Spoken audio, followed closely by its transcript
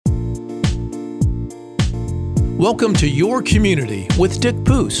Welcome to Your Community with Dick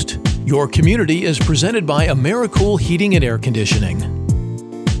Poost. Your Community is presented by AmeriCool Heating and Air Conditioning.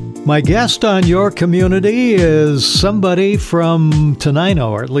 My guest on Your Community is somebody from Tenino,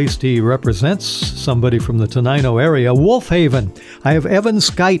 or at least he represents somebody from the Tenino area, Wolf Haven. I have Evan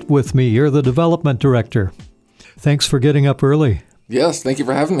Skytte with me. You're the development director. Thanks for getting up early. Yes, thank you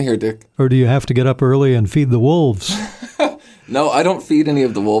for having me here, Dick. Or do you have to get up early and feed the wolves? No, I don't feed any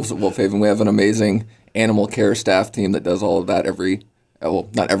of the wolves at Wolf Haven. We have an amazing animal care staff team that does all of that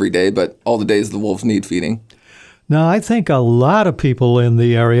not every day, but all the days the wolves need feeding. Now, I think a lot of people in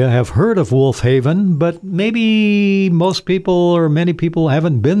the area have heard of Wolf Haven, but maybe most people or many people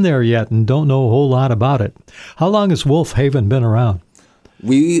haven't been there yet and don't know a whole lot about it. How long has Wolf Haven been around?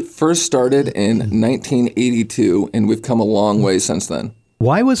 We first started in 1982, and we've come a long way since then.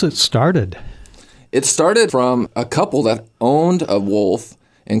 Why was it started? It started from a couple that owned a wolf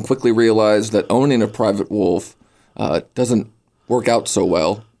and quickly realized that owning a private wolf doesn't work out so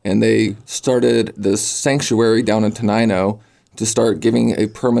well. And they started this sanctuary down in Tenino to start giving a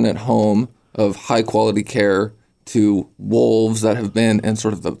permanent home of high-quality care to wolves that have been in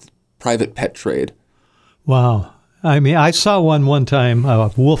sort of the private pet trade. Wow. I mean, I saw one time,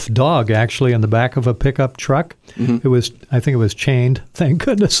 a wolf dog actually in the back of a pickup truck. Mm-hmm. I think it was chained. Thank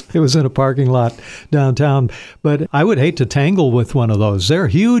goodness. It was in a parking lot downtown. But I would hate to tangle with one of those. They're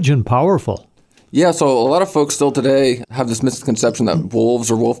huge and powerful. Yeah, so a lot of folks still today have this misconception that wolves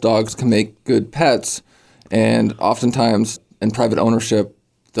or wolf dogs can make good pets. And oftentimes in private ownership,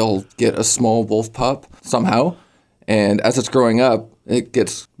 they'll get a small wolf pup somehow. And as it's growing up, it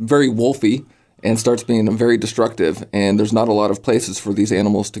gets very wolfy and starts being very destructive, and there's not a lot of places for these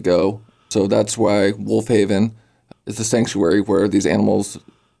animals to go. So that's why Wolf Haven is a sanctuary where these animals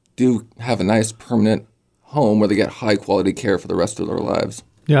do have a nice permanent home where they get high-quality care for the rest of their lives.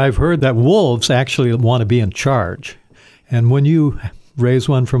 Yeah, I've heard that wolves actually want to be in charge. And when you raise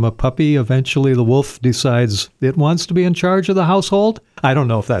one from a puppy, eventually the wolf decides it wants to be in charge of the household. I don't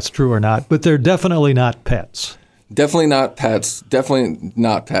know if that's true or not, but they're definitely not pets. Definitely not pets. Definitely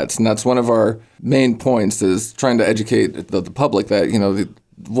not pets. And that's one of our main points is trying to educate the public that, the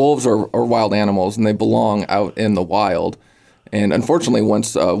wolves are wild animals and they belong out in the wild. And unfortunately,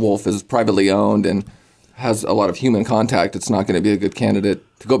 once a wolf is privately owned and has a lot of human contact, it's not going to be a good candidate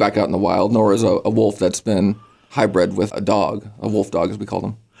to go back out in the wild, nor is a wolf that's been hybrid with a dog, a wolf dog as we call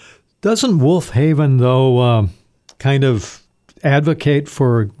them. Doesn't Wolf Haven, though, kind of advocate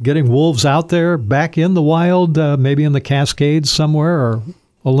for getting wolves out there back in the wild, maybe in the Cascades somewhere or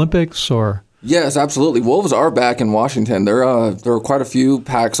Olympics or? Yes, absolutely. Wolves are back in Washington. There are quite a few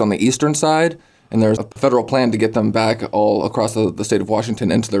packs on the eastern side, and there's a federal plan to get them back all across the state of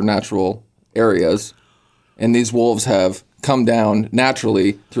Washington into their natural areas. And these wolves have come down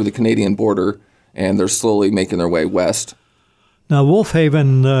naturally through the Canadian border, and they're slowly making their way west. Now, Wolf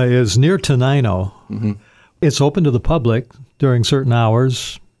Haven is near Tenino. Mm-hmm. It's open to the public during certain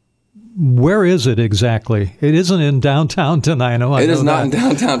hours. Where is it exactly? It isn't in downtown Tenino. It is not in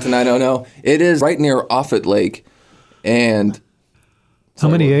downtown Tenino, no. It is right near Offutt Lake. And how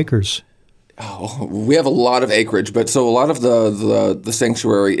many acres? Oh, we have a lot of acreage, but so a lot of the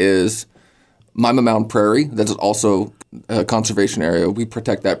sanctuary is Mima Mound Prairie. That's also a conservation area. We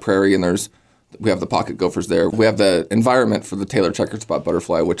protect that prairie, and we have the pocket gophers there. We have the environment for the Taylor checkered spot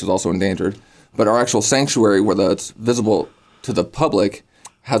butterfly, which is also endangered. But our actual sanctuary, where that's visible to the public,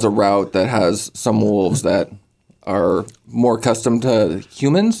 has a route that has some wolves that are more accustomed to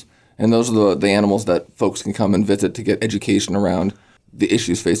humans, and those are the animals that folks can come and visit to get education around the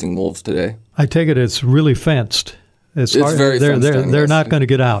issues facing wolves today. I take it it's really fenced. It's very fenced in. They're not going to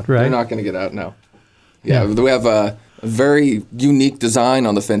get out, right? They're not going to get out, no. Yeah, we have a very unique design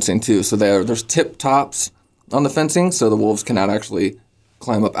on the fencing, too. So there's tip tops on the fencing, so the wolves cannot actually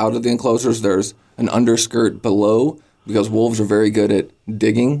climb up out of the enclosures. There's an underskirt below because wolves are very good at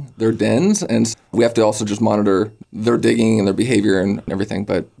digging their dens, and we have to also just monitor their digging and their behavior and everything,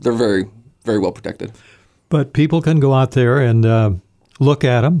 but they're very, very well protected. But people can go out there and look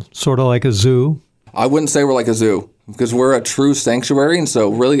at them, sort of like a zoo. I wouldn't say we're like a zoo because we're a true sanctuary, and so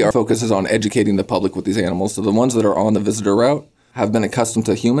really our focus is on educating the public with these animals. So the ones that are on the visitor route have been accustomed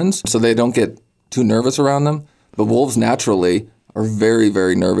to humans, so they don't get too nervous around them. But wolves naturally are very,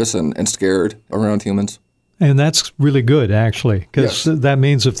 very nervous and scared around humans. And that's really good, actually, because that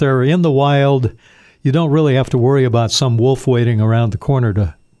means if they're in the wild, you don't really have to worry about some wolf waiting around the corner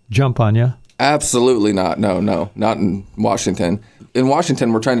to jump on you. Absolutely not. No, not in Washington. In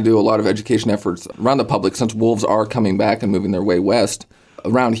Washington, we're trying to do a lot of education efforts around the public since wolves are coming back and moving their way west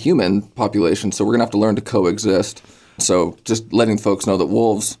around human populations. So we're going to have to learn to coexist. So just letting folks know that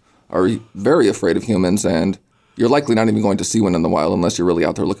wolves are very afraid of humans and you're likely not even going to see one in the wild unless you're really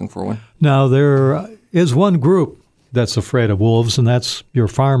out there looking for one. Now, there is one group that's afraid of wolves, and that's your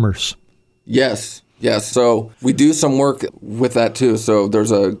farmers. Yes. So we do some work with that too. So there's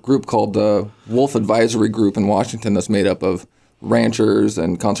a group called the Wolf Advisory Group in Washington that's made up of ranchers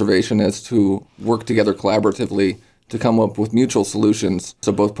and conservationists who work together collaboratively to come up with mutual solutions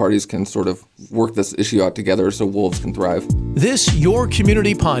so both parties can sort of work this issue out together so wolves can thrive. This Your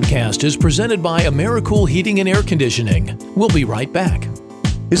Community podcast is presented by AmeriCool Heating and Air Conditioning. We'll be right back.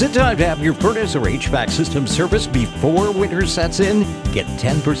 Is it time to have your furnace or HVAC system serviced before winter sets in? Get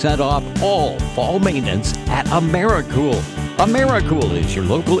 10% off all fall maintenance at AmeriCool. AmeriCool is your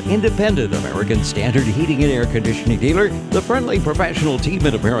local independent American Standard heating and air conditioning dealer. The friendly professional team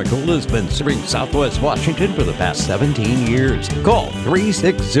at AmeriCool has been serving Southwest Washington for the past 17 years. Call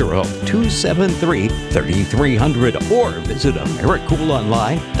 360-273-3300 or visit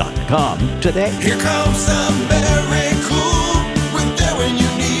AmeriCoolOnline.com today. Here comes AmeriCool. We're there when you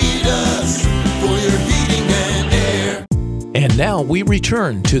need us for your heating and air. And now we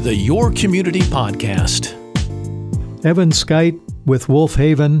return to the Your Community podcast. Evan Skytte with Wolf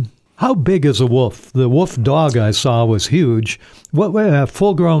Haven. How big is a wolf? The wolf dog I saw was huge. A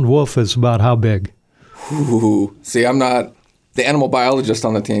full-grown wolf is about how big? Ooh. See, I'm not the animal biologist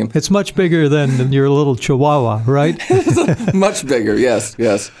on the team. It's much bigger than your little chihuahua, right? Much bigger, yes.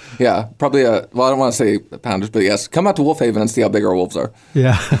 Yeah, probably I don't want to say pounders, but yes. Come out to Wolf Haven and see how big our wolves are.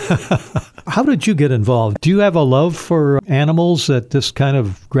 Yeah. How did you get involved? Do you have a love for animals that just kind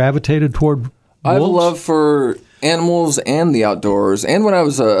of gravitated toward wolves? I have a love for animals and the outdoors. And when I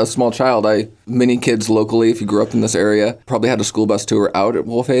was a small child, many kids locally, if you grew up in this area, probably had a school bus tour out at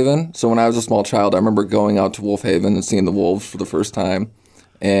Wolf Haven. So when I was a small child, I remember going out to Wolf Haven and seeing the wolves for the first time.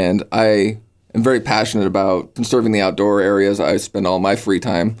 And I am very passionate about conserving the outdoor areas. I spend all my free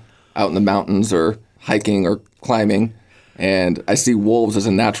time out in the mountains or hiking or climbing. And I see wolves as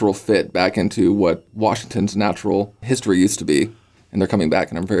a natural fit back into what Washington's natural history used to be. And they're coming back,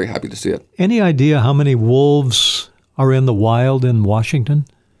 and I'm very happy to see it. Any idea how many wolves are in the wild in Washington?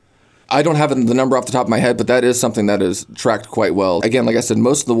 I don't have the number off the top of my head, but that is something that is tracked quite well. Again, like I said,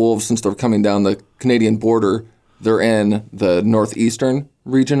 most of the wolves, since they're coming down the Canadian border, they're in the northeastern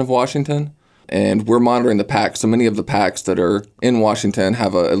region of Washington, and we're monitoring the packs. So many of the packs that are in Washington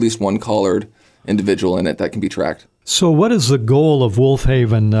have at least one collared individual in it that can be tracked. So what is the goal of Wolf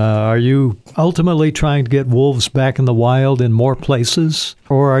Haven? Are you ultimately trying to get wolves back in the wild in more places,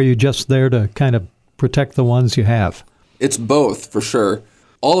 or are you just there to kind of protect the ones you have? It's both, for sure.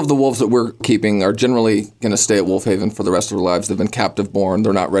 All of the wolves that we're keeping are generally going to stay at Wolf Haven for the rest of their lives. They've been captive born.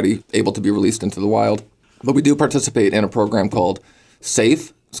 They're not able to be released into the wild. But we do participate in a program called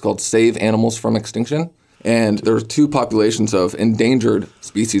SAFE. It's called Save Animals from Extinction. And there are two populations of endangered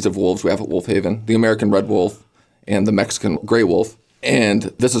species of wolves we have at Wolf Haven, the American red wolf and the Mexican gray wolf. And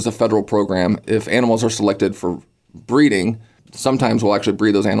this is a federal program. If animals are selected for breeding, sometimes we'll actually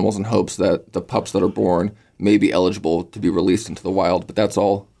breed those animals in hopes that the pups that are born may be eligible to be released into the wild, but that's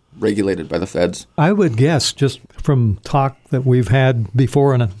all regulated by the feds. I would guess, just from talk that we've had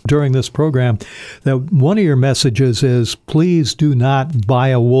before and during this program, that one of your messages is please do not buy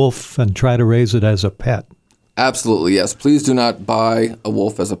a wolf and try to raise it as a pet. Absolutely, yes. Please do not buy a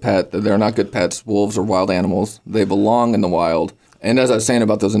wolf as a pet. They're not good pets. Wolves are wild animals. They belong in the wild. And as I was saying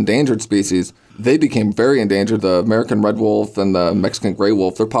about those endangered species, they became very endangered. The American red wolf and the Mexican gray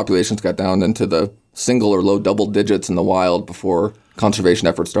wolf, their populations got down into the single or low double digits in the wild before conservation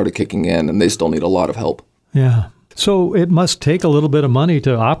efforts started kicking in, and they still need a lot of help. Yeah. So it must take a little bit of money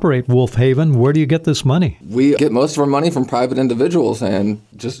to operate Wolf Haven. Where do you get this money? We get most of our money from private individuals and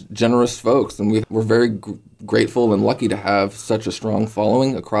just generous folks, and we're very grateful and lucky to have such a strong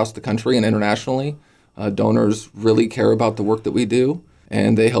following across the country and internationally. Donors really care about the work that we do,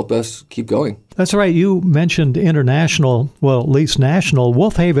 and they help us keep going. That's right. You mentioned international, well, at least national.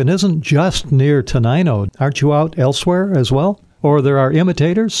 Wolf Haven isn't just near Tenino. Aren't you out elsewhere as well? Or there are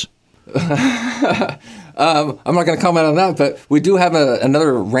imitators? I'm not going to comment on that, but we do have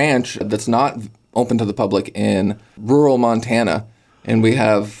another ranch that's not open to the public in rural Montana, and we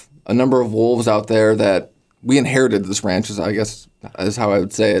have a number of wolves out there that we inherited. This ranch, I guess is how I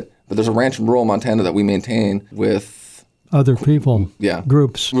would say it, but there's a ranch in rural Montana that we maintain with other people,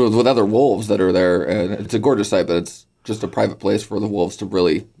 groups. With other wolves that are there, and it's a gorgeous site, but it's just a private place for the wolves to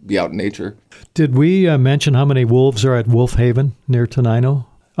really be out in nature. Did we mention how many wolves are at Wolf Haven near Tenino?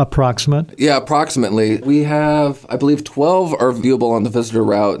 Approximate? Yeah, approximately. We have, I believe, 12 are viewable on the visitor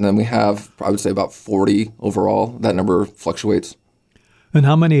route, and then we have, I would say, about 40 overall. That number fluctuates. And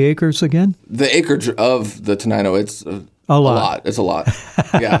how many acres again? The acreage of the Tenino, it's A lot. It's a lot.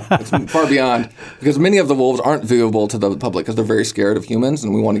 Yeah, it's far beyond, because many of the wolves aren't viewable to the public because they're very scared of humans,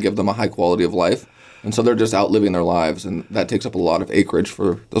 and we want to give them a high quality of life. And so they're just out living their lives, and that takes up a lot of acreage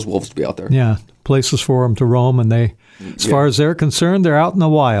for those wolves to be out there. Yeah, places for them to roam, and as far as they're concerned, they're out in the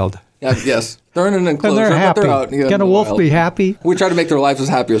wild. Yeah, yes. They're in an enclosure, And they're happy. but they're out. Can a wolf be happy? We try to make their lives as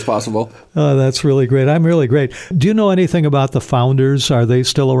happy as possible. Oh, that's really great. I'm really great. Do you know anything about the founders? Are they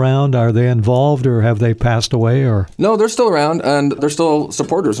still around? Are they involved, or have they passed away? Or No, they're still around, and they're still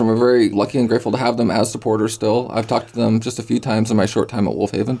supporters, and we're very lucky and grateful to have them as supporters still. I've talked to them just a few times in my short time at Wolf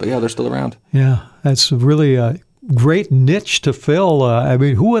Haven, but yeah, they're still around. Yeah, that's really a great niche to fill. I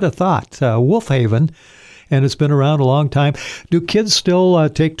mean, who would have thought? Wolf Haven. And it's been around a long time. Do kids still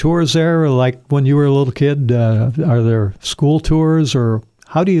take tours there, like when you were a little kid? Are there school tours, or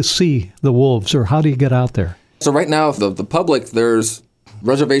how do you see the wolves, or how do you get out there? So right now, the public, there's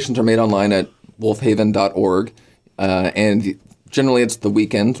reservations are made online at wolfhaven.org, and generally it's the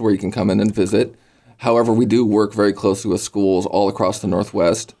weekends where you can come in and visit. However, we do work very closely with schools all across the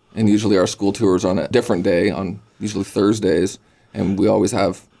Northwest, and usually our school tours on a different day, on usually Thursdays, and we always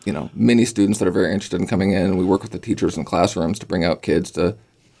have many students that are very interested in coming in. We work with the teachers in classrooms to bring out kids to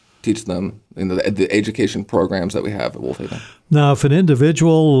teach them in the education programs that we have at Wolf Haven. Now, if an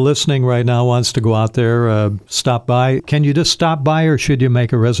individual listening right now wants to go out there, stop by, can you just stop by, or should you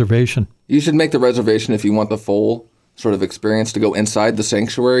make a reservation? You should make the reservation if you want the full sort of experience to go inside the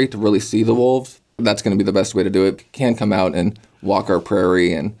sanctuary to really see the wolves. That's going to be the best way to do it. You can come out and walk our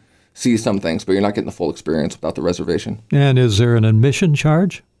prairie and see some things, but you're not getting the full experience without the reservation. And is there an admission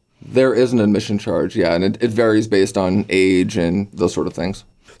charge? There is an admission charge, yeah, and it varies based on age and those sort of things.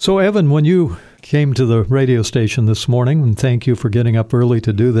 So, Evan, when you came to the radio station this morning, and thank you for getting up early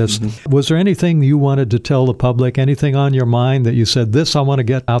to do this, was there anything you wanted to tell the public, anything on your mind that you said, this I want to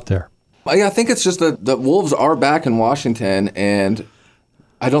get out there? Yeah, I think it's just that the wolves are back in Washington, and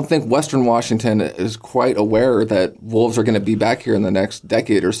I don't think Western Washington is quite aware that wolves are going to be back here in the next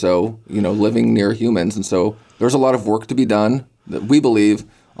decade or so, living near humans. And so there's a lot of work to be done, that we believe,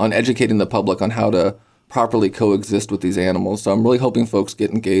 on educating the public on how to properly coexist with these animals. So I'm really hoping folks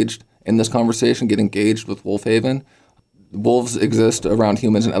get engaged in this conversation, get engaged with Wolf Haven. Wolves exist around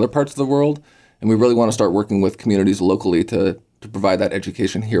humans in other parts of the world, and we really want to start working with communities locally to provide that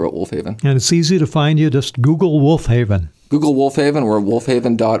education here at Wolf Haven. And it's easy to find you. Just Google Wolf Haven. Google Wolf Haven. We're at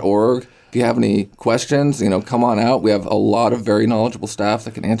wolfhaven.org. If you have any questions, come on out. We have a lot of very knowledgeable staff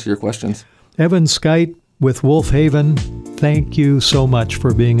that can answer your questions. Evan Skytte with Wolf Haven, thank you so much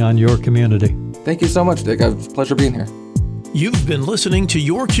for being on Your Community. Thank you so much, Dick. It's a pleasure being here. You've been listening to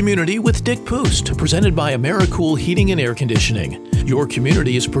Your Community with Dick Poost, presented by AmeriCool Heating and Air Conditioning. Your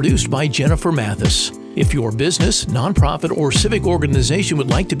Community is produced by Jennifer Mathis. If your business, nonprofit, or civic organization would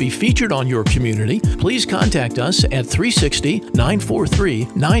like to be featured on Your Community, please contact us at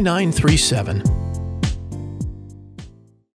 360-943-9937.